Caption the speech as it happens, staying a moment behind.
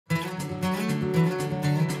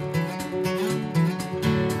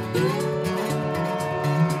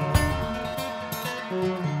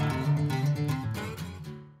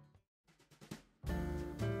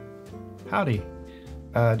Howdy.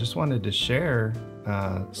 Just wanted to share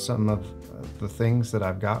some of the things that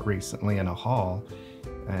I've got recently in a haul,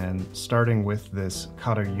 and starting with this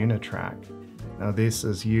Kato Unitrack. Now this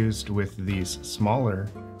is used with these smaller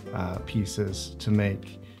pieces to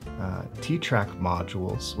make T-track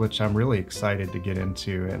modules, which I'm really excited to get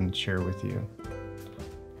into and share with you.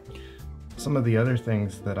 Some of the other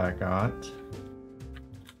things that I got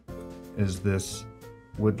is this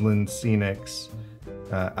Woodland Scenics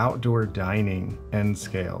outdoor dining end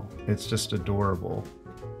scale. It's just adorable.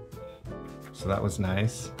 So that was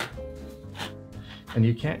nice. And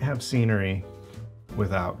you can't have scenery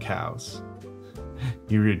without cows.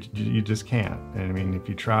 You just can't. And I mean, if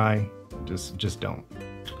you try, just don't.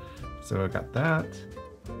 So I got that.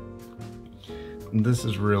 And this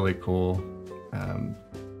is really cool. I'll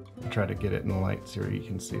try to get it in the light so you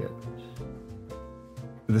can see it.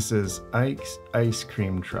 This is Ike's ice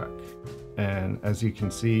cream truck. And as you can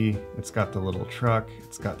see, it's got the little truck,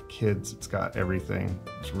 it's got the kids, it's got everything.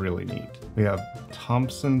 It's really neat. We have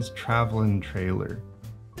Thompson's Travelin' Trailer.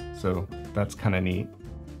 So that's kind of neat.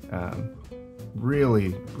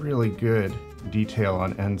 Really good detail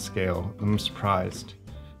on end scale. I'm surprised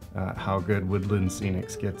how good Woodland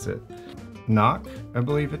Scenics gets it. NOCH, I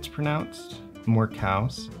believe it's pronounced. More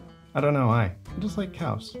cows. I don't know why. I just like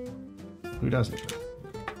cows. Who doesn't?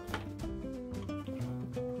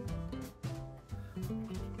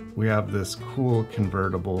 We have this cool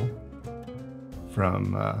convertible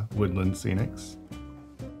from Woodland Scenics.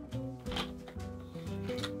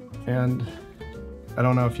 And I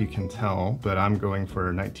don't know if you can tell, but I'm going for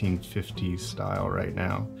a 1950s style right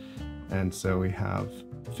now. And so we have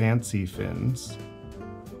fancy fins,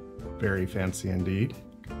 very fancy indeed.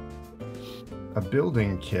 A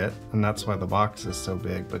building kit, and that's why the box is so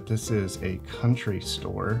big, but this is a country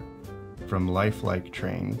store from Lifelike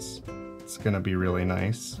Trains. It's gonna be really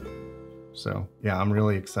nice. So yeah, I'm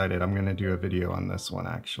really excited. I'm gonna do a video on this one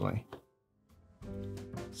actually.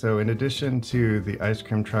 So in addition to the ice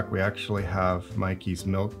cream truck, we actually have Mikey's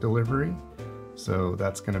milk delivery. So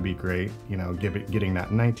that's gonna be great, you know, getting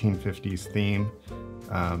that 1950s theme,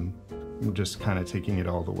 just kind of taking it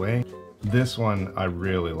all the way. This one I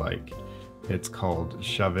really like. It's called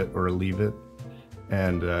Shove It or Leave It.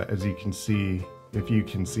 And as you can see, if you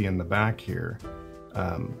can see in the back here,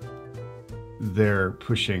 they're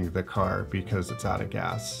pushing the car because it's out of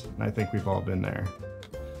gas. And I think we've all been there.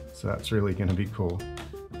 So that's really gonna be cool.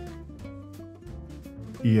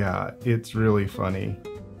 Yeah, it's really funny.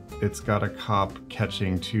 It's got a cop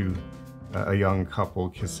catching a young couple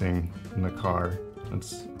kissing in the car.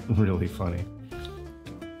 It's really funny.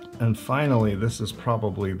 And finally, this is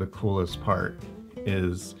probably the coolest part,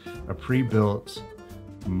 is a pre-built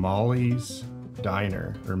Molly's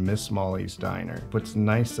Diner, or Miss Molly's Diner. What's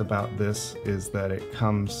nice about this is that it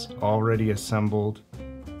comes already assembled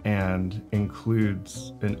and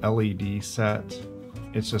includes an LED set.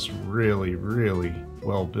 It's just really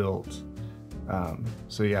well built.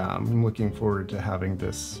 So yeah, I'm looking forward to having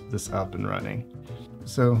this up and running.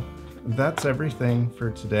 So that's everything for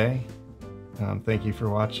today. Thank you for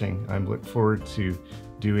watching. I look forward to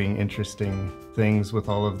doing interesting things with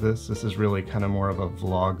all of this. This is really kind of more of a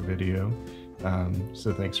vlog video.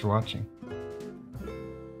 So thanks for watching.